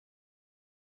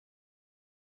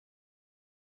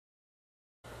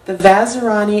The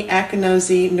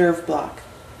Vazirani-Akinosi nerve block.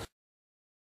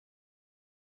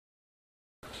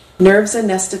 Nerves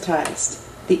anesthetized.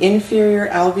 The inferior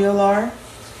alveolar,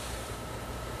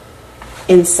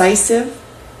 incisive,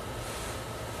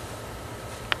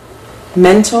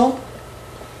 mental,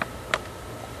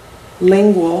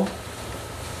 lingual,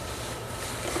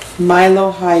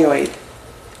 mylohyoid.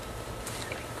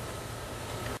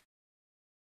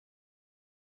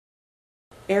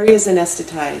 Areas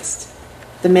anesthetized.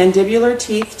 The mandibular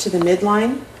teeth to the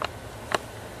midline,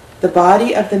 the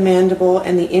body of the mandible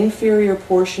and the inferior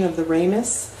portion of the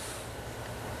ramus,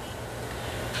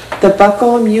 the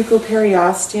buccal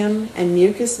mucoperiosteum and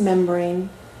mucous membrane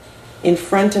in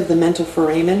front of the mental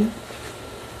foramen,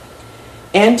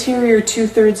 anterior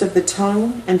 2/3 of the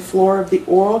tongue and floor of the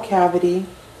oral cavity,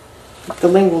 the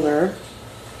lingual nerve,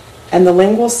 and the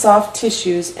lingual soft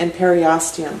tissues and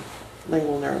periosteum,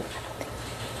 lingual nerve.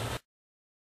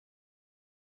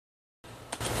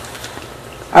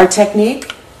 Our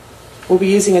technique, we'll be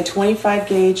using a 25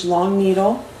 gauge long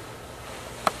needle.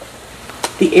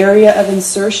 The area of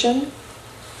insertion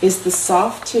is the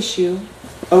soft tissue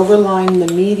overlying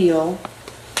the medial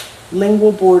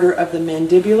lingual border of the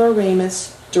mandibular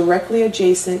ramus directly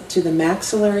adjacent to the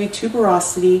maxillary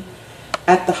tuberosity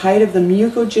at the height of the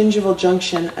mucogingival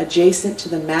junction adjacent to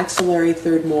the maxillary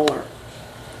third molar.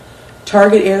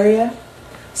 Target area,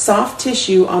 soft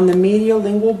tissue on the medial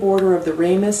lingual border of the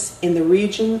ramus in the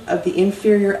region of the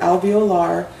inferior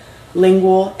alveolar,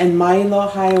 lingual, and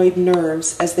mylohyoid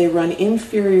nerves as they run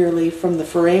inferiorly from the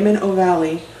foramen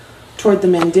ovale toward the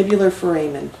mandibular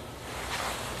foramen.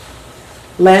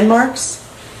 Landmarks: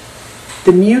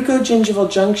 the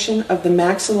mucogingival junction of the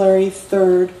maxillary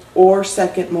third or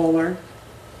second molar,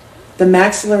 the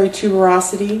maxillary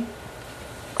tuberosity,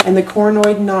 and the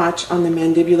cornoid notch on the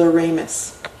mandibular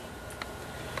ramus.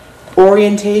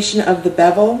 Orientation of the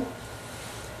bevel.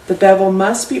 The bevel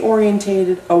must be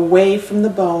orientated away from the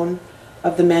bone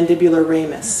of the mandibular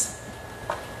ramus.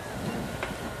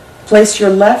 Place your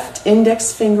left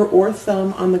index finger or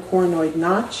thumb on the cornoid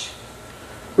notch,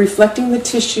 reflecting the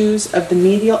tissues of the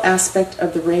medial aspect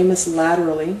of the ramus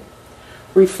laterally.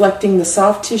 Reflecting the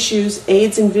soft tissues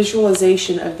aids in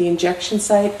visualization of the injection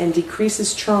site and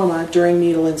decreases trauma during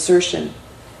needle insertion.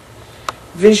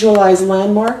 Visualize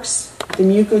landmarks: the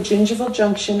mucogingival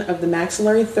junction of the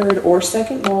maxillary third or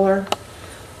second molar,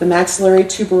 the maxillary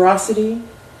tuberosity.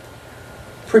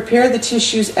 Prepare the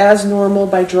tissues as normal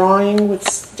by drawing with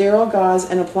sterile gauze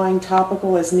and applying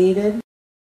topical as needed.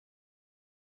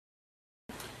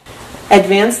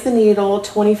 Advance the needle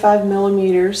 25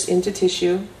 millimeters into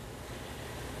tissue.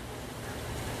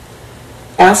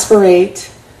 Aspirate,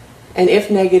 and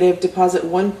if negative, deposit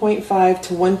 1.5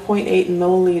 to 1.8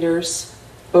 milliliters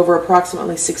over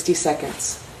approximately 60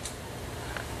 seconds.